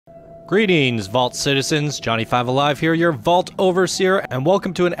Greetings, Vault citizens. Johnny5 Alive here, your Vault Overseer, and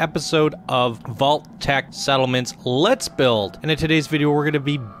welcome to an episode of Vault-Tec Settlements Let's Build. And in today's video, we're going to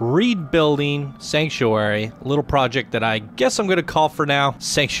be rebuilding Sanctuary, a little project that I guess I'm going to call for now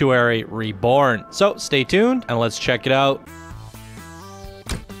Sanctuary Reborn. So stay tuned and let's check it out.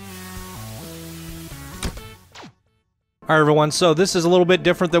 Alright everyone, so this is a little bit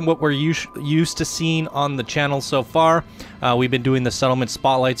different than what we're used to seeing on the channel so far. We've been doing the settlement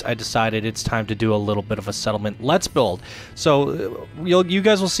spotlights. I decided it's time to do a little bit of a settlement let's build. So you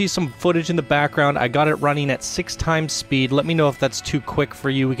guys will see some footage in the background. I got it running at 6 times speed. Let me know if that's too quick for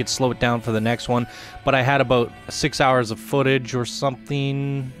you. We could slow it down for the next one. But I had about 6 hours of footage or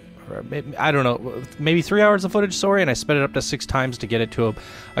something. I don't know, maybe 3 hours of footage, sorry, and I sped it up to 6 times to get it to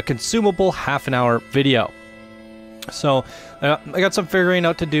a consumable half-an-hour video. So I got some figuring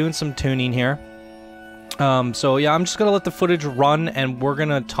out to do and some tuning here. So yeah, I'm just gonna let the footage run, and we're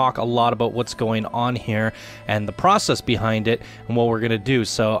gonna talk a lot about what's going on here and the process behind it and what we're gonna do.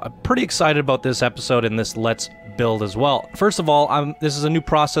 So I'm pretty excited about this episode and this Let's Build as well. First of all, this is a new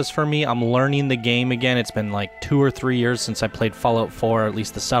process for me. I'm learning the game again. It's been like 2 or 3 years since I played Fallout 4, or at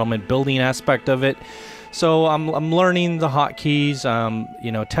least the settlement building aspect of it. So I'm learning the hotkeys,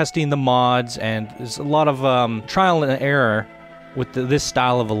 you know, testing the mods, and there's a lot of trial and error with this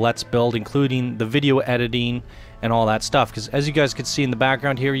style of a Let's Build, including the video editing and all that stuff. Because as you guys can see in the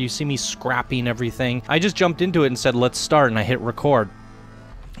background here, you see me scrapping everything. I just jumped into it and said, let's start, and I hit record.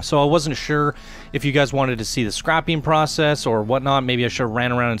 So I wasn't sure if you guys wanted to see the scrapping process or whatnot. Maybe I should have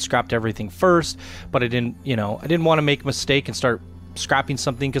ran around and scrapped everything first, but I didn't, you know, I didn't want to make a mistake and start scrapping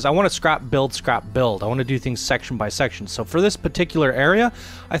something, because I want to scrap build. I want to do things section by section. So for this particular area,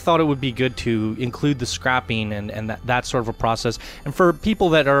 I thought it would be good to include the scrapping and that sort of a process. And for people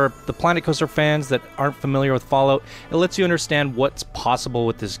that are the Planet Coaster fans that aren't familiar with Fallout, it lets you understand what's possible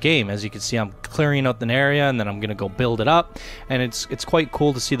with this game. As you can see, I'm clearing out an area and then I'm gonna go build it up, and it's quite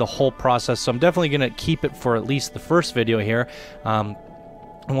cool to see the whole process. So I'm definitely gonna keep it for at least the first video here.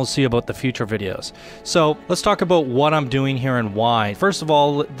 And we'll see about the future videos. So let's talk about what I'm doing here and why. First of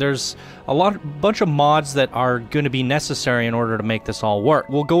all, there's a bunch of mods that are going to be necessary in order to make this all work.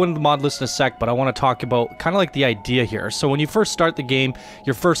 We'll go into the mod list in a sec, but I want to talk about kind of like the idea here. So when you first start the game,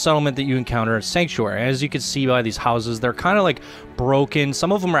 your first settlement that you encounter is Sanctuary. As you can see by these houses, they're kind of like broken.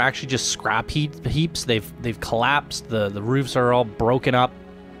 Some of them are actually just scrap heaps. They've collapsed. The roofs are all broken up,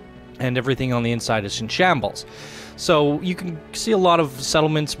 and everything on the inside is in shambles. So you can see a lot of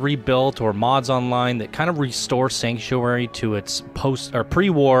settlements rebuilt or mods online that kind of restore Sanctuary to its post or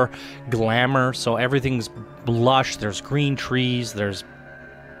pre-war glamour. So everything's lush. There's green trees. There's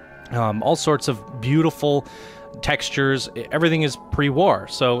all sorts of beautiful textures. Everything is pre-war,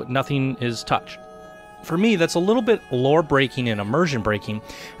 so nothing is touched. For me, that's a little bit lore breaking and immersion breaking.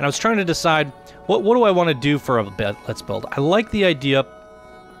 And I was trying to decide what do I want to do for a bit. Let's build. I like the idea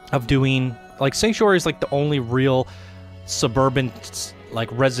of doing, like, Sanctuary is like the only real suburban, like,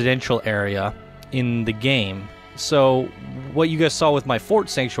 residential area in the game. So what you guys saw with my fort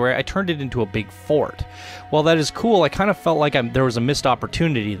Sanctuary, I turned it into a big fort. Well, that is cool. I kind of felt like there was a missed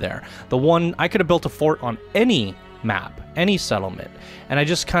opportunity there. I could have built a fort on any map, any settlement, and I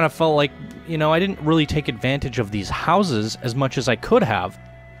just kind of felt like, you know, I didn't really take advantage of these houses as much as I could have,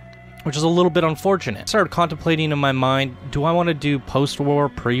 which is a little bit unfortunate. I started contemplating in my mind, do I want to do post-war,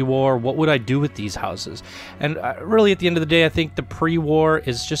 pre-war? What would I do with these houses? And really, at the end of the day, I think the pre-war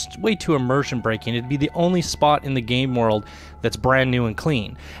is just way too immersion-breaking. It'd be the only spot in the game world that's brand new and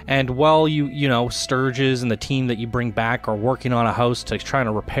clean. And while you know, Sturges and the team that you bring back are working on a house to try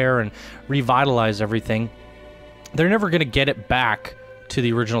to repair and revitalize everything, they're never going to get it back to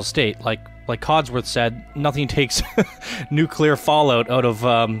the original state. Like Codsworth said, nothing takes nuclear fallout out of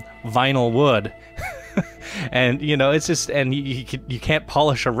vinyl wood. And, you know, it's just, and you can't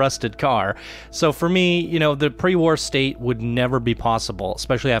polish a rusted car. So for me, you know, the pre-war state would never be possible,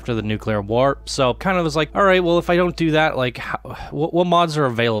 especially after the nuclear war. So kind of was like, all right, well, if I don't do that, like, what mods are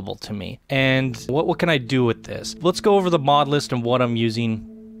available to me? And what can I do with this? Let's go over the mod list and what I'm using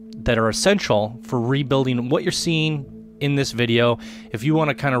that are essential for rebuilding what you're seeing in this video. If you want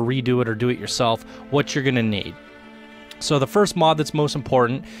to kind of redo it or do it yourself, what you're going to need. So the first mod that's most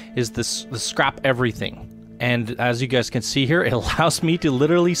important is the scrap everything. And as you guys can see here, it allows me to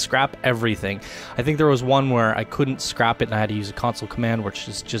literally scrap everything. I think there was one where I couldn't scrap it and I had to use a console command, which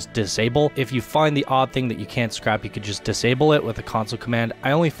is just disable. If you find the odd thing that you can't scrap, you could just disable it with a console command.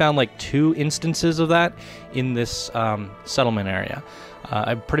 I only found like 2 instances of that in this settlement area.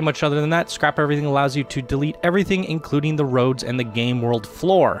 Pretty much other than that, scrap everything allows you to delete everything, including the roads and the game world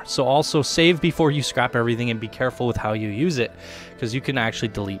floor. So also save before you scrap everything and be careful with how you use it, because you can actually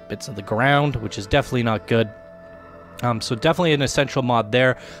delete bits of the ground, which is definitely not good. So definitely an essential mod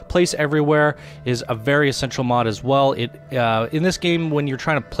there. Place everywhere is a very essential mod as well. In this game, when you're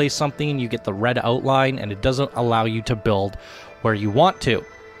trying to place something, you get the red outline, and it doesn't allow you to build where you want to.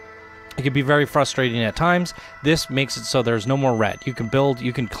 It can be very frustrating at times. This makes it so there's no more red. You can build,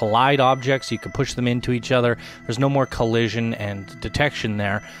 you can collide objects, you can push them into each other. There's no more collision and detection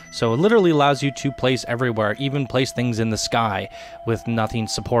there. So it literally allows you to place everywhere, even place things in the sky with nothing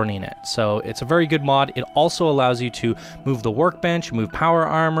supporting it. So it's a very good mod. It also allows you to move the workbench, move power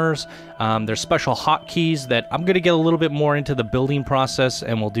armors. There's special hotkeys that I'm going to get a little bit more into the building process,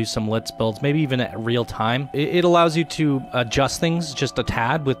 and we'll do some Let's builds, maybe even at real time. It allows you to adjust things just a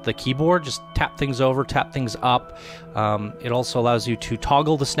tad with the keyboard. Just tap things over, tap things up. It also allows you to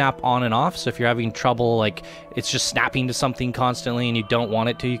toggle the snap on and off. So if you're having trouble, like it's just snapping to something constantly and you don't want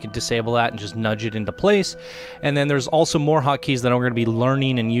it to, you can disable that and just nudge it into place. And then there's also more hotkeys that I'm going to be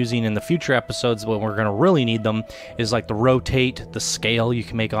learning and using in the future episodes when we're going to really need them, is like the rotate, the scale. You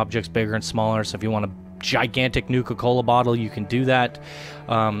can make objects bigger and smaller. So if you want a gigantic Nuka-Cola bottle, you can do that.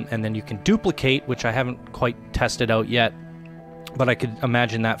 And then you can duplicate, which I haven't quite tested out yet. But I could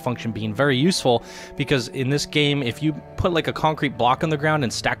imagine that function being very useful, because in this game, if you put like a concrete block on the ground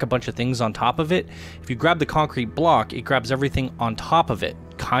and stack a bunch of things on top of it, if you grab the concrete block, it grabs everything on top of it.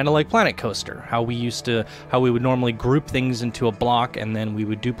 Kind of like Planet Coaster, how we would normally group things into a block and then we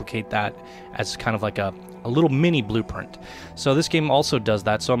would duplicate that as kind of like a little mini blueprint. So this game also does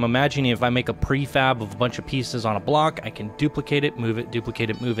that. So I'm imagining if I make a prefab of a bunch of pieces on a block, I can duplicate it, move it, duplicate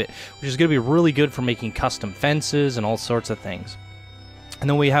it, move it, which is going to be really good for making custom fences and all sorts of things. And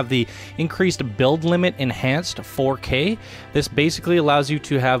then we have the increased build limit enhanced 4K. This basically allows you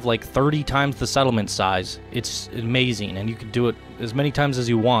to have like 30 times the settlement size. It's amazing, and you can do it as many times as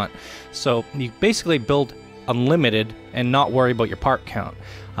you want. So you basically build unlimited and not worry about your part count.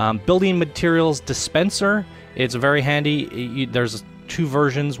 Building materials dispenser, it's very handy. There's two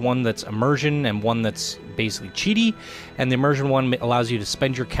versions, one that's immersion and one that's basically cheaty, and the immersion one allows you to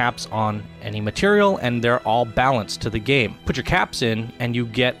spend your caps on any material, and they're all balanced to the game. Put your caps in and you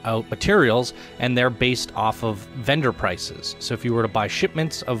get out materials, and they're based off of vendor prices. So if you were to buy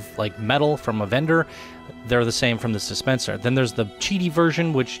shipments of like metal from a vendor, they're the same from this dispenser. Then there's the cheaty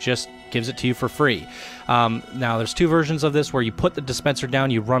version, which just gives it to you for free. Now there's two versions of this where you put the dispenser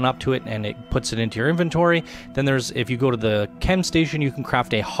down, you run up to it, and it puts it into your inventory. Then there's, if you go to the chem station, you can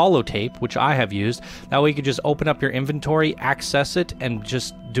craft a holotape, which I have used. That way you can just open up your inventory, access it, and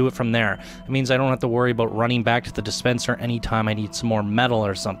just do it from there. It means I don't have to worry about running back to the dispenser anytime I need some more metal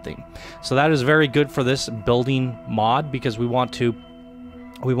or something. So that is very good for this building mod, because we want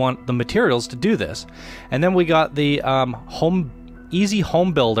the materials to do this. And then we got the Easy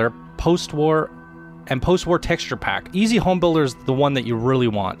Home Builder post-war texture pack. Easy Home Builder is the one that you really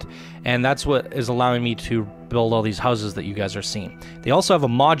want, and that's what is allowing me to build all these houses that you guys are seeing. They also have a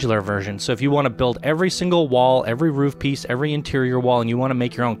modular version, so if you want to build every single wall, every roof piece, every interior wall, and you want to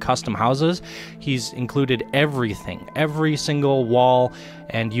make your own custom houses, he's included everything, every single wall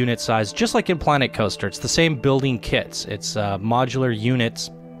and unit size, just like in Planet Coaster. It's the same building kits. It's modular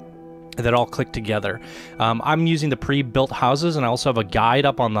units that all click together. I'm using the pre-built houses, and I also have a guide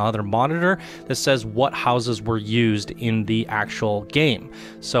up on the other monitor that says what houses were used in the actual game.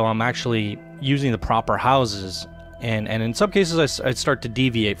 So I'm actually using the proper houses, and in some cases I start to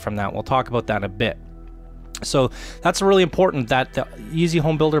deviate from that. We'll talk about that in a bit. So that's really important, that the Easy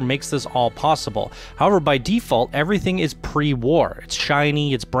Home Builder makes this all possible. However, by default, everything is pre-war. It's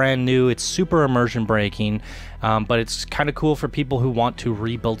shiny, it's brand new, it's super immersion breaking, but it's kind of cool for people who want to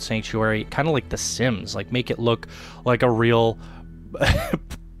rebuild Sanctuary, kind of like The Sims, like make it look like a real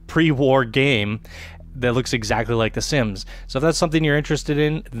pre-war game that looks exactly like The Sims. So if that's something you're interested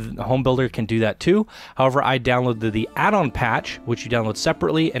in, the Home Builder can do that too. However, I downloaded the add-on patch, which you download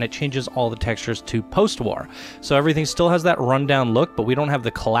separately, and it changes all the textures to post-war. So everything still has that rundown look, but we don't have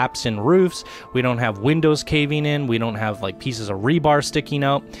the collapse-in roofs, we don't have windows caving in, we don't have like pieces of rebar sticking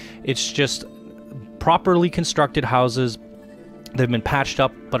out. It's just properly constructed houses. They've been patched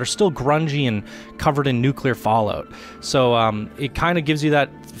up, but are still grungy and covered in nuclear fallout. So it kind of gives you that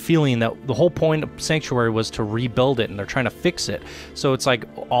feeling that the whole point of Sanctuary was to rebuild it, and they're trying to fix it. So it's like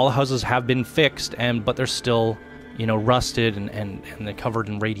all the houses have been fixed, but they're still, you know, rusted and they're covered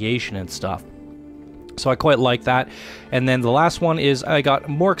in radiation and stuff. So I quite like that. And then the last one is I got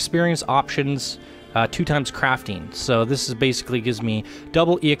more experience options 2 times crafting. So this is basically gives me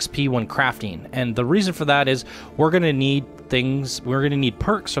double EXP when crafting. And the reason for that is we're going to need things, we're going to need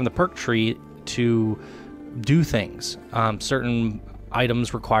perks from the perk tree to do things. Certain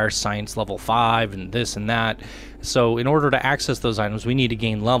items require science level 5 and this and that. So in order to access those items, we need to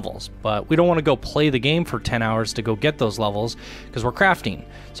gain levels. But we don't want to go play the game for 10 hours to go get those levels because we're crafting.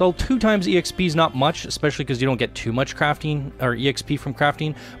 So 2 times EXP is not much, especially because you don't get too much crafting or EXP from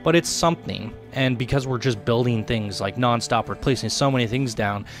crafting, but it's something. And because we're just building things like non-stop, we're placing so many things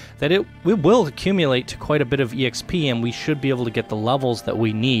down that it will accumulate to quite a bit of EXP, and we should be able to get the levels that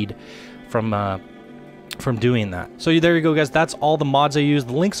we need from doing that. So there you go, guys. That's all the mods I use.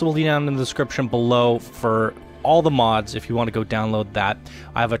 The links will be down in the description below for all the mods if you want to go download that.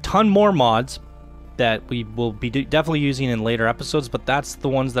 I have a ton more mods that we will be definitely using in later episodes, but that's the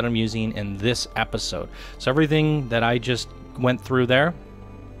ones that I'm using in this episode. So everything that I just went through there,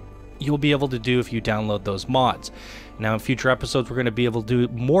 you'll be able to do if you download those mods. Now in future episodes, we're going to be able to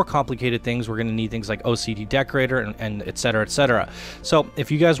do more complicated things. We're going to need things like OCD decorator and etc, etc. So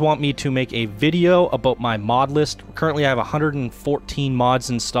if you guys want me to make a video about my mod list, currently I have 114 mods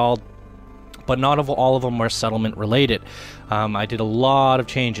installed, but not all of them are settlement related. I did a lot of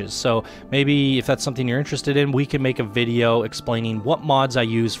changes, so maybe if that's something you're interested in, we can make a video explaining what mods I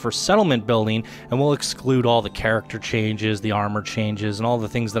use for settlement building, and we'll exclude all the character changes, the armor changes, and all the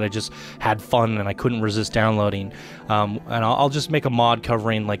things that I just had fun and I couldn't resist downloading. And I'll just make a mod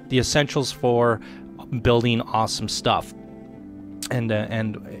covering like the essentials for building awesome stuff. And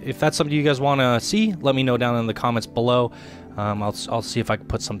if that's something you guys want to see, let me know down in the comments below. I'll see if I can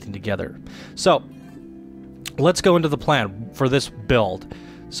put something together. So let's go into the plan for this build.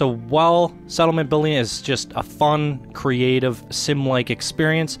 So while settlement building is just a fun, creative, sim-like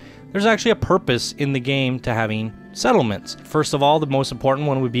experience, there's actually a purpose in the game to having settlements. First of all, the most important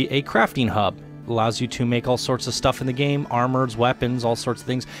one would be a crafting hub. It allows you to make all sorts of stuff in the game, armors, weapons, all sorts of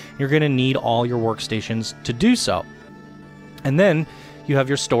things. You're going to need all your workstations to do so. And then you have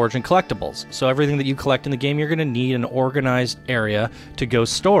your storage and collectibles. So everything that you collect in the game, you're going to need an organized area to go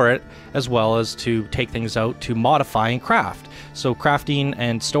store it, as well as to take things out to modify and craft. So crafting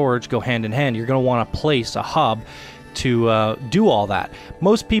and storage go hand in hand. You're going to want to place a hub to do all that.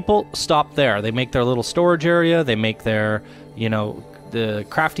 Most people stop there. They make their little storage area, they make their, the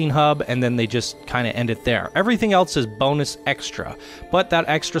crafting hub, and then they just kind of end it there. Everything else is bonus extra, but that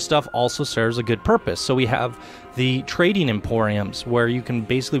extra stuff also serves a good purpose. So we have the trading emporiums where you can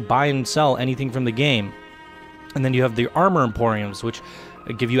basically buy and sell anything from the game, and then you have the armor emporiums, which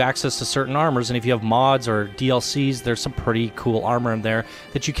give you access to certain armors, and if you have mods or DLCs, there's some pretty cool armor in there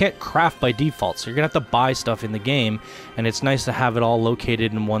that you can't craft by default, so you're gonna have to buy stuff in the game, and it's nice to have it all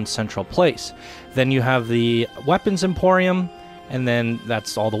located in one central place. Then you have the weapons emporium, and then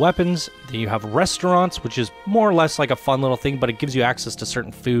that's all the weapons. Then you have restaurants, which is more or less like a fun little thing, but it gives you access to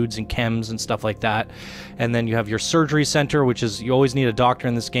certain foods and chems and stuff like that. And then you have your surgery center, which is, you always need a doctor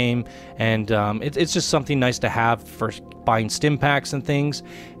in this game, and it's just something nice to have for buying stim packs and things.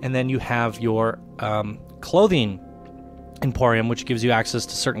 And then you have your clothing emporium, which gives you access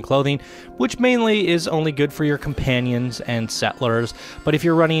to certain clothing, which mainly is only good for your companions and settlers. But if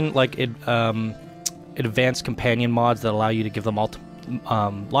you're running like advanced companion mods that allow you to give them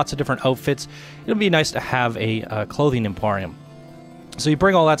lots of different outfits, it'll be nice to have a clothing emporium. So you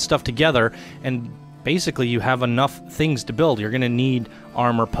bring all that stuff together, and basically you have enough things to build. You're going to need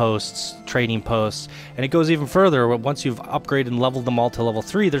armor posts, trading posts, and it goes even further. Once you've upgraded and leveled them all to level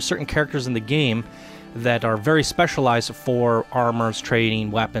 3, there's certain characters in the game that are very specialized for armors,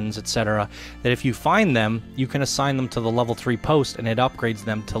 trading, weapons, etc., that if you find them, you can assign them to the level 3 post, and it upgrades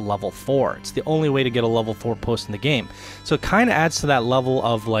them to level 4. It's the only way to get a level 4 post in the game. So it kind of adds to that level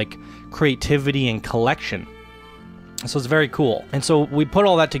of like creativity and collection. So it's very cool. And so we put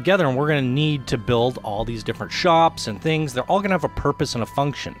all that together, and we're going to need to build all these different shops and things. They're all going to have a purpose and a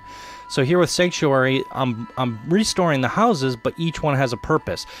function. So here with Sanctuary, I'm restoring the houses, but each one has a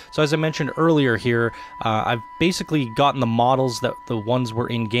purpose. So as I mentioned earlier here, I've basically gotten the models that the ones were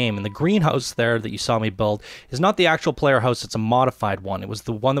in game. And the greenhouse there that you saw me build is not the actual player house, it's a modified one. It was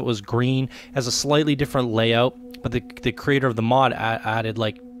the one that was green, has a slightly different layout, but the creator of the mod added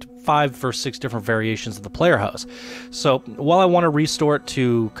like 5 or 6 different variations of the player house. So while I want to restore it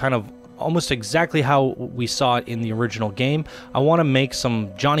to kind of almost exactly how we saw it in the original game, I want to make some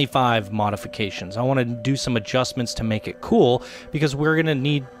Johnny 5 modifications. I want to do some adjustments to make it cool, because we're going to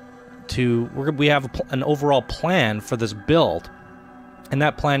need to, we have an overall plan for this build, and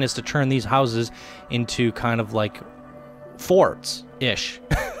that plan is to turn these houses into kind of like forts-ish.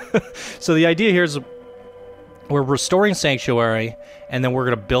 So the idea here is we're restoring Sanctuary, and then we're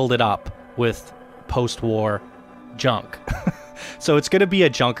going to build it up with post-war junk. So it's going to be a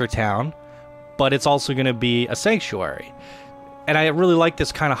junker town, but it's also going to be a sanctuary. And I really like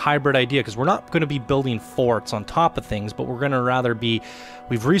this kind of hybrid idea, because we're not going to be building forts on top of things, but we're going to rather be,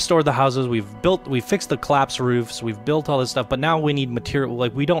 we've restored the houses, we've fixed the collapsed roofs, we've built all this stuff, but now we need material.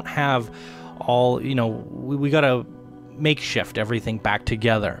 Like, we don't have all, you know, we got to makeshift everything back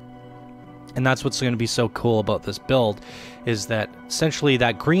together. And that's what's going to be so cool about this build, is that essentially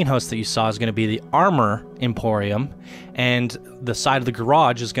that greenhouse that you saw is going to be the armor emporium, and the side of the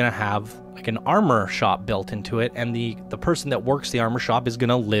garage is going to have like an armor shop built into it, and the person that works the armor shop is going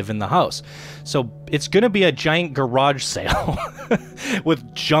to live in the house. So it's going to be a giant garage sale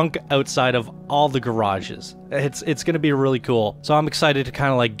with junk outside of all the garages. It's going to be really cool. So I'm excited to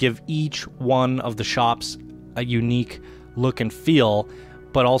kind of like give each one of the shops a unique look and feel,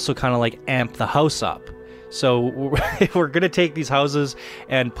 but also kind of like amp the house up. So we're going to take these houses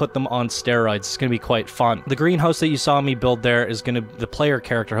and put them on steroids. It's going to be quite fun. The greenhouse that you saw me build there is going to, the player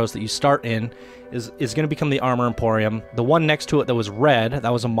character house that you start in is going to become the armor emporium. The one next to it that was red,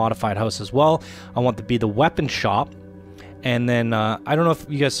 that was a modified house as well. I want to be the weapon shop. And then I don't know if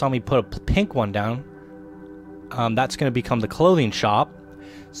you guys saw me put a pink one down. That's going to become the clothing shop.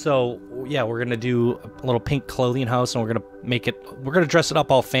 So yeah, we're gonna do a little pink clothing house, and we're gonna dress it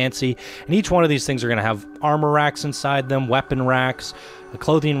up all fancy. And each one of these things are gonna have armor racks inside them, weapon racks,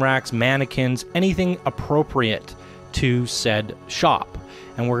 clothing racks, mannequins, anything appropriate to said shop.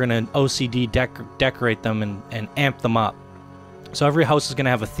 And we're gonna OCD decorate them and amp them up. So every house is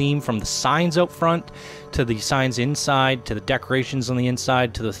gonna have a theme, from the signs out front to the signs inside, to the decorations on the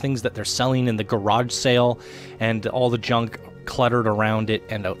inside, to the things that they're selling in the garage sale, and all the junk cluttered around it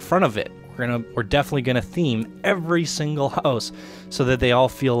and out front of it. We're definitely gonna theme every single house so that they all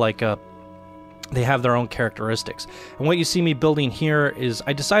feel like they have their own characteristics. And what you see me building here is,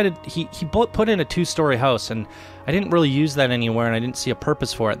 I decided he put in a 2-story house, and I didn't really use that anywhere, and I didn't see a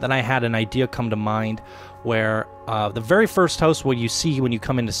purpose for it. Then I had an idea come to mind where the very first house what you see when you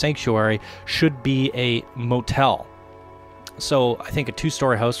come into Sanctuary should be a motel. So I think a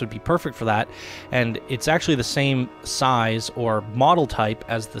 2-story house would be perfect for that, and it's actually the same size or model type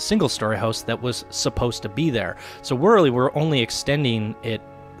as the single-story house that was supposed to be there. So we're only extending it,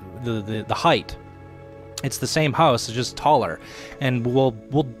 the height. It's the same house, it's just taller. And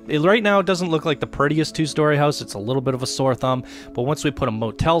right now it doesn't look like the prettiest 2-story house. It's a little bit of a sore thumb, but once we put a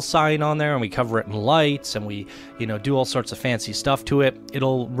motel sign on there and we cover it in lights and we, you know, do all sorts of fancy stuff to it,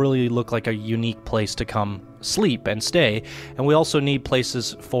 it'll really look like a unique place to come sleep and stay. And we also need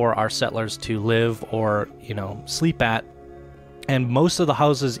places for our settlers to live or, you know, sleep at. And most of the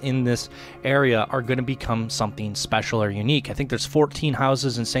houses in this area are going to become something special or unique. I think there's 14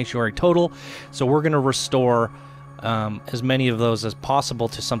 houses in Sanctuary total, so we're going to restore as many of those as possible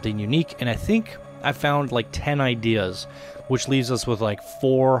to something unique. And I think I found like 10 ideas, which leaves us with like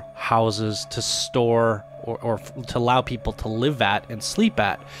 4 houses to store or to allow people to live at and sleep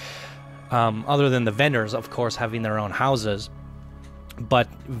at, other than the vendors, of course, having their own houses. But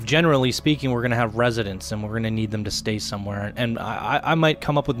generally speaking, we're going to have residents, and we're going to need them to stay somewhere. And I might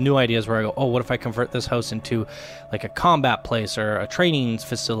come up with new ideas where I go, oh, what if I convert this house into like a combat place or a training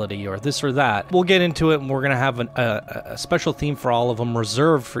facility or this or that? We'll get into it, and we're going to have a special theme for all of them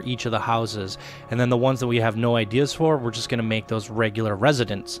reserved for each of the houses. And then the ones that we have no ideas for, we're just going to make those regular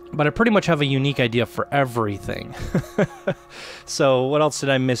residents. But I pretty much have a unique idea for everything. So what else did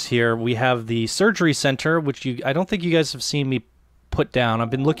I miss here? We have the surgery center, which I don't think you guys have seen me put down. I've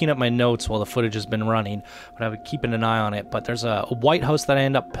been looking at my notes while the footage has been running, but I've been keeping an eye on it. But there's a white house that I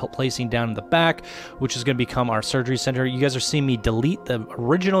end up placing down in the back, which is going to become our surgery center. You guys are seeing me delete the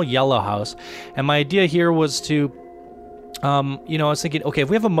original yellow house, and my idea here was to you know, I was thinking, okay, if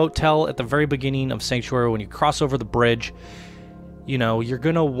we have a motel at the very beginning of Sanctuary, when you cross over the bridge, you know, you're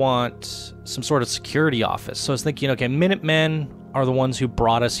going to want some sort of security office. So I was thinking, okay, Minutemen are the ones who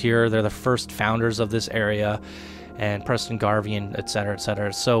brought us here. They're the first founders of this area, and Preston Garvey, and et cetera, et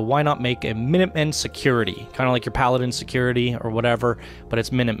cetera. So why not make a Minutemen security? Kind of like your Paladin security or whatever, but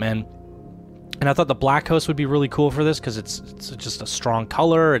it's Minutemen. And I thought the black house would be really cool for this, because it's just a strong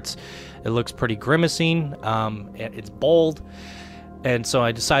color. It looks pretty grimacing. It's bold. And so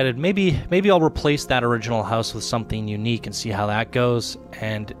I decided maybe I'll replace that original house with something unique and see how that goes.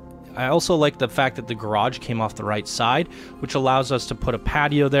 And I also like the fact that the garage came off the right side, which allows us to put a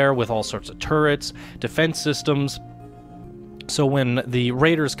patio there with all sorts of turrets, defense systems. So when the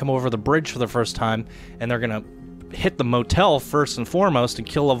raiders come over the bridge for the first time, and they're going to hit the motel first and foremost and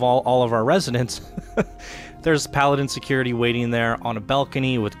kill all of our residents, there's Paladin security waiting there on a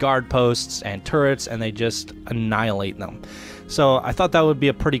balcony with guard posts and turrets, and they just annihilate them. So I thought that would be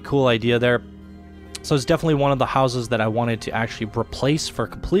a pretty cool idea there. So it's definitely one of the houses that I wanted to actually replace for a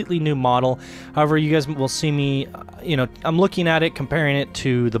completely new model. However, you guys will see me, you know, I'm looking at it, comparing it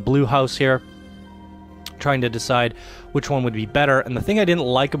to the blue house here, trying to decide which one would be better. And the thing I didn't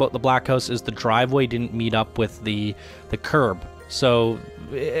like about the black house is the driveway didn't meet up with the curb. So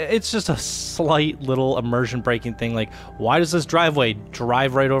it's just a slight little immersion breaking thing. Like, why does this driveway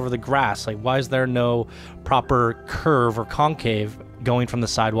drive right over the grass? Like, why is there no proper curve or concave going from the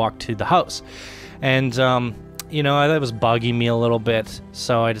sidewalk to the house? And you know, that was bugging me a little bit,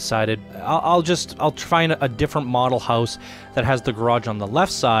 so I decided I'll try a different model house that has the garage on the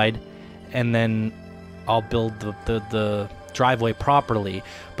left side, and then I'll build the driveway properly.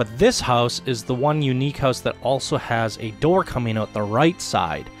 But this house is the one unique house that also has a door coming out the right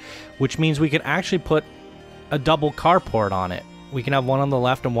side, which means we can actually put a double carport on it. We can have one on the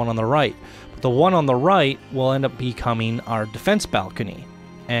left and one on the right. But the one on the right will end up becoming our defense balcony.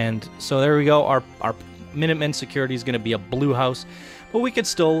 And so there we go. Our Minutemen security is going to be a blue house, but we could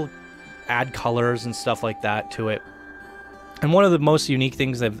still add colors and stuff like that to it. And one of the most unique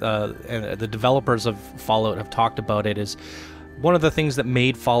things that the developers of Fallout have talked about it is one of the things that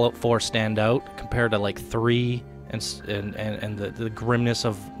made Fallout 4 stand out compared to like 3 and the grimness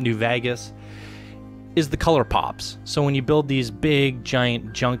of New Vegas is the color pops. So when you build these big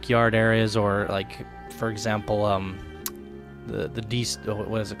giant junkyard areas, or like, for example,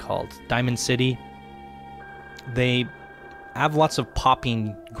 what is it called? Diamond City. They have lots of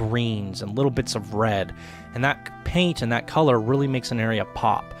popping greens and little bits of red, and that paint and that color really makes an area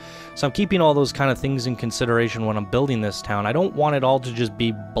pop. So I'm keeping all those kind of things in consideration when I'm building this town. I don't want it all to just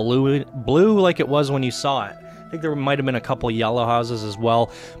be blue like it was when you saw it. I think there might have been a couple yellow houses as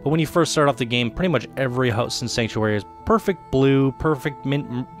well, but when you first start off the game, pretty much every house in Sanctuary is perfect blue, perfect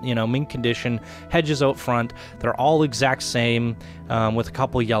mint, mint condition, hedges out front. They're all exact same, with a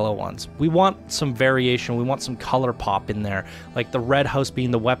couple yellow ones. We want some variation. We want some color pop in there, like the red house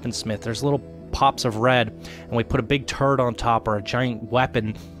being the weaponsmith. There's little pops of red, and we put a big turret on top, or a giant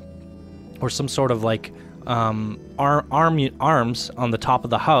weapon, or some sort of like arms on the top of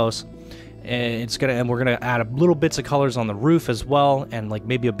the house. And we're gonna add little bits of colors on the roof as well, and like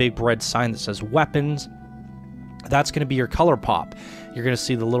maybe a big red sign that says weapons. That's gonna be your color pop. You're gonna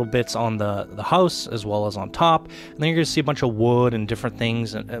see the little bits on the house as well as on top, and then you're gonna see a bunch of wood and different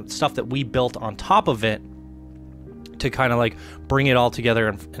things and stuff that we built on top of it to kind of like bring it all together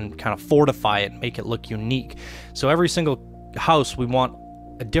and kind of fortify it and make it look unique. So every single house, we want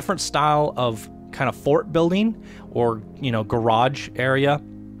a different style of kind of fort building, or garage area.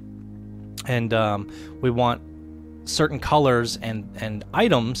 And we want certain colors and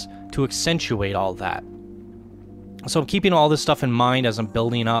items to accentuate all that. So I'm keeping all this stuff in mind as I'm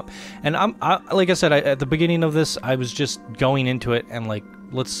building up. And like I said, at the beginning of this, I was just going into it and like,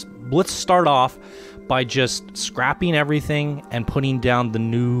 let's start off by just scrapping everything and putting down the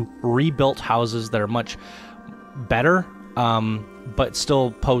new rebuilt houses that are much better, but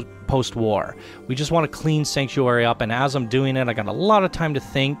still post-war. We just want to clean Sanctuary up, and as I'm doing it, I got a lot of time to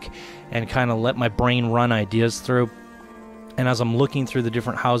think and kind of let my brain run ideas through. And as I'm looking through the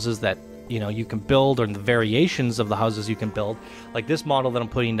different houses that you can build, or the variations of the houses you can build, like this model that I'm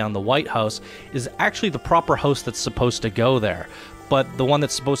putting down, the white house, is actually the proper house that's supposed to go there. But the one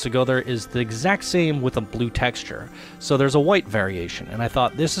that's supposed to go there is the exact same with a blue texture. So there's a white variation, and I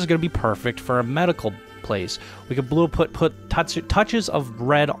thought this is going to be perfect for a medical place. We could put touches of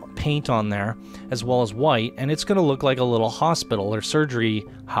red paint on there as well as white, and it's going to look like a little hospital or surgery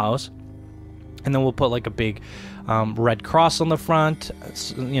house. And then we'll put like a big red cross on the front,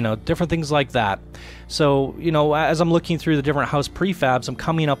 different things like that. So, as I'm looking through the different house prefabs, I'm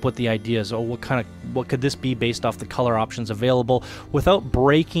coming up with the ideas. Oh, what could this be based off the color options available without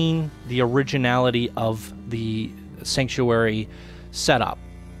breaking the originality of the Sanctuary setup.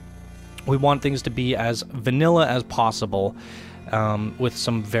 We want things to be as vanilla as possible, with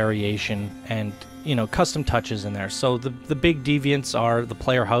some variation and custom touches in there. So the big deviants are the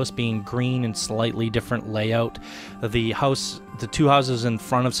player house being green and slightly different layout. The two houses in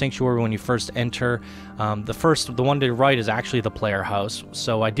front of Sanctuary when you first enter, the one to the right is actually the player house.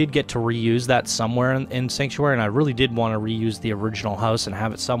 So I did get to reuse that somewhere in Sanctuary, and I really did want to reuse the original house and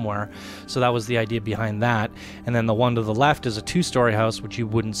have it somewhere. So that was the idea behind that. And then the one to the left is a two-story house, which you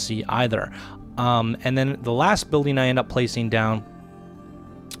wouldn't see either. And then the last building I end up placing down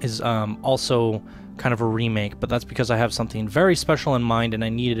is also kind of a remake, but that's because I have something very special in mind, and I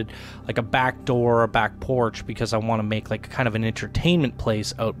needed like a back door or a back porch because I want to make like kind of an entertainment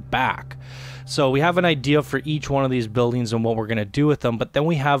place out back. So we have an idea for each one of these buildings and what we're going to do with them, but then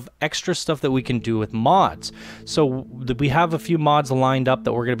we have extra stuff that we can do with mods. So we have a few mods lined up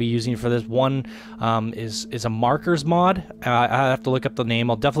that we're going to be using for this. One is a markers mod. I have to look up the name.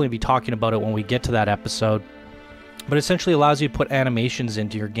 I'll definitely be talking about it when we get to that episode. But essentially allows you to put animations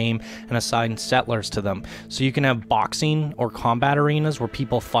into your game and assign settlers to them. So you can have boxing or combat arenas where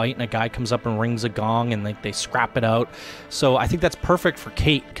people fight and a guy comes up and rings a gong and they scrap it out. So I think that's perfect for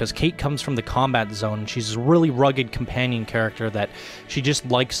Kate, because Kate comes from the combat zone and she's a really rugged companion character that she just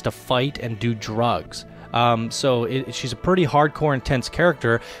likes to fight and do drugs. She's a pretty hardcore, intense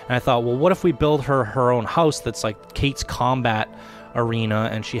character, and I thought, well, what if we build her own house that's like Kate's combat arena,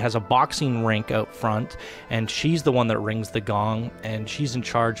 and she has a boxing rink out front, and she's the one that rings the gong, and she's in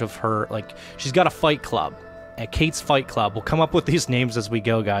charge of her, like, she's got a fight club, Kate's Fight Club. We'll come up with these names as we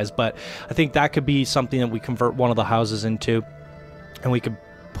go, guys, but I think that could be something that we convert one of the houses into, and we could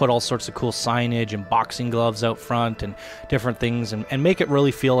put all sorts of cool signage and boxing gloves out front and different things, and make it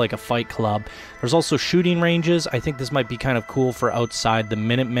really feel like a fight club. There's also shooting ranges. I think this might be kind of cool for outside the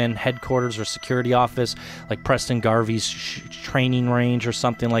Minutemen headquarters or security office, like Preston Garvey's training range or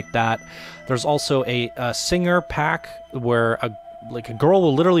something like that. There's also a singer pack where a girl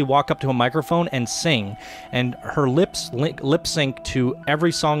will literally walk up to a microphone and sing, and her lip sync to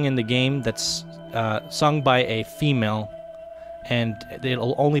every song in the game that's sung by a female. And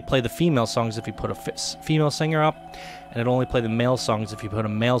it'll only play the female songs if you put a female singer up, and it'll only play the male songs if you put a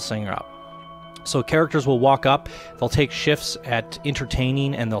male singer up. So characters will walk up, they'll take shifts at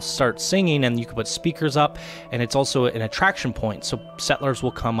entertaining, and they'll start singing, and you can put speakers up, and it's also an attraction point, so settlers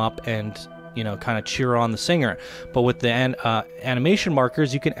will come up and, you know, kind of cheer on the singer. But with the animation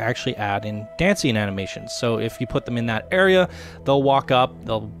markers, you can actually add in dancing animations. So if you put them in that area, they'll walk up,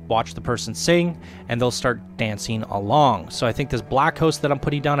 they'll watch the person sing, and they'll start dancing along. So I think this black house that I'm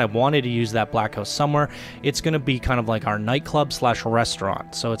putting down, I wanted to use that black house somewhere. It's going to be kind of like our nightclub slash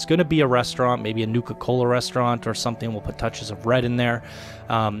restaurant. So it's going to be a restaurant, maybe a Nuka-Cola restaurant or something. We'll put touches of red in there.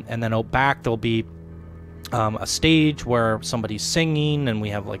 And then out back, there'll be a stage where somebody's singing, and we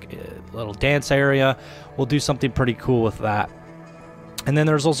have like a little dance area. We'll do something pretty cool with that. And then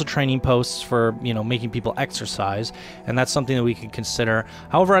there's also training posts for, you know, making people exercise, and that's something that we can consider.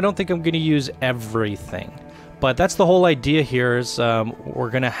 However, I don't think I'm going to use everything, but that's the whole idea here is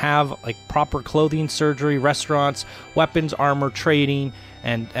we're going to have like proper clothing surgery, restaurants, weapons, armor, trading,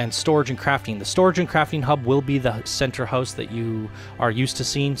 and storage and crafting. The storage and crafting hub will be the center house that you are used to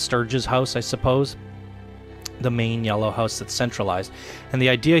seeing, Sturge's house, I suppose. The main yellow house that's centralized. And the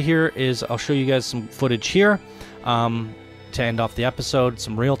idea here is I'll show you guys some footage here to end off the episode,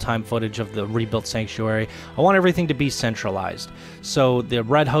 some real-time footage of the rebuilt sanctuary. I want everything to be centralized. So the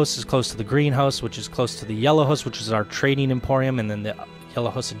red house is close to the green house, which is close to the yellow house, which is our trading emporium, and then the yellow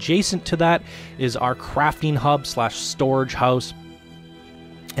house adjacent to that is our crafting hub slash storage house.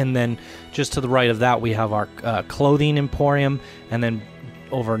 And then just to the right of that, we have our clothing emporium, and then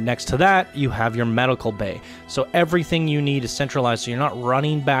over next to that, you have your medical bay. So everything you need is centralized, so you're not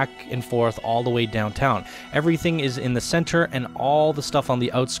running back and forth all the way downtown. Everything is in the center, and all the stuff on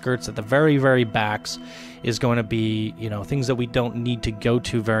the outskirts at the very, very backs is going to be, you know, things that we don't need to go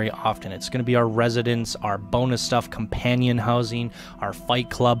to very often. It's going to be our residence, our bonus stuff, companion housing, our fight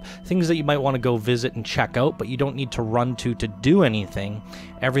club, things that you might want to go visit and check out, but you don't need to run to do anything.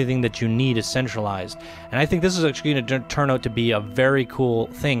 Everything that you need is centralized. And I think this is actually going to turn out to be a very cool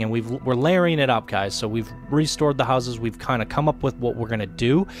thing, and we're layering it up, guys. So we've restored the houses. We've kind of come up with what we're going to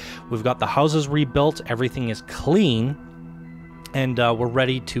do. We've got the houses rebuilt. Everything is clean. And we're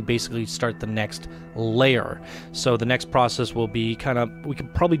ready to basically start the next layer. So the next process will be we can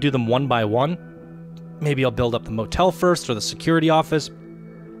probably do them one by one. Maybe I'll build up the motel first, or the security office,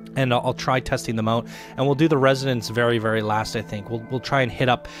 and I'll try testing them out. And we'll do the residence very, very last, I think. We'll try and hit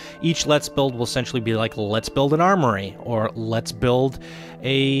up each let's build will essentially be like, let's build an armory, or let's build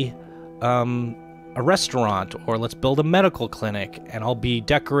a restaurant, or let's build a medical clinic. And I'll be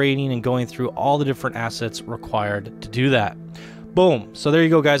decorating and going through all the different assets required to do that. Boom. So there you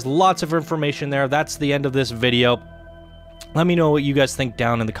go, guys. Lots of information there. That's the end of this video. Let me know what you guys think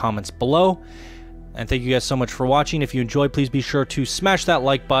down in the comments below. And thank you guys so much for watching. If you enjoyed, please be sure to smash that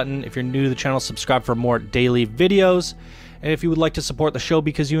like button. If you're new to the channel, subscribe for more daily videos. And if you would like to support the show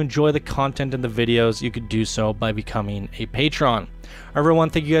because you enjoy the content and the videos, you could do so by becoming a patron. Everyone,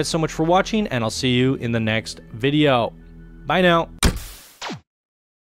 thank you guys so much for watching, and I'll see you in the next video. Bye now.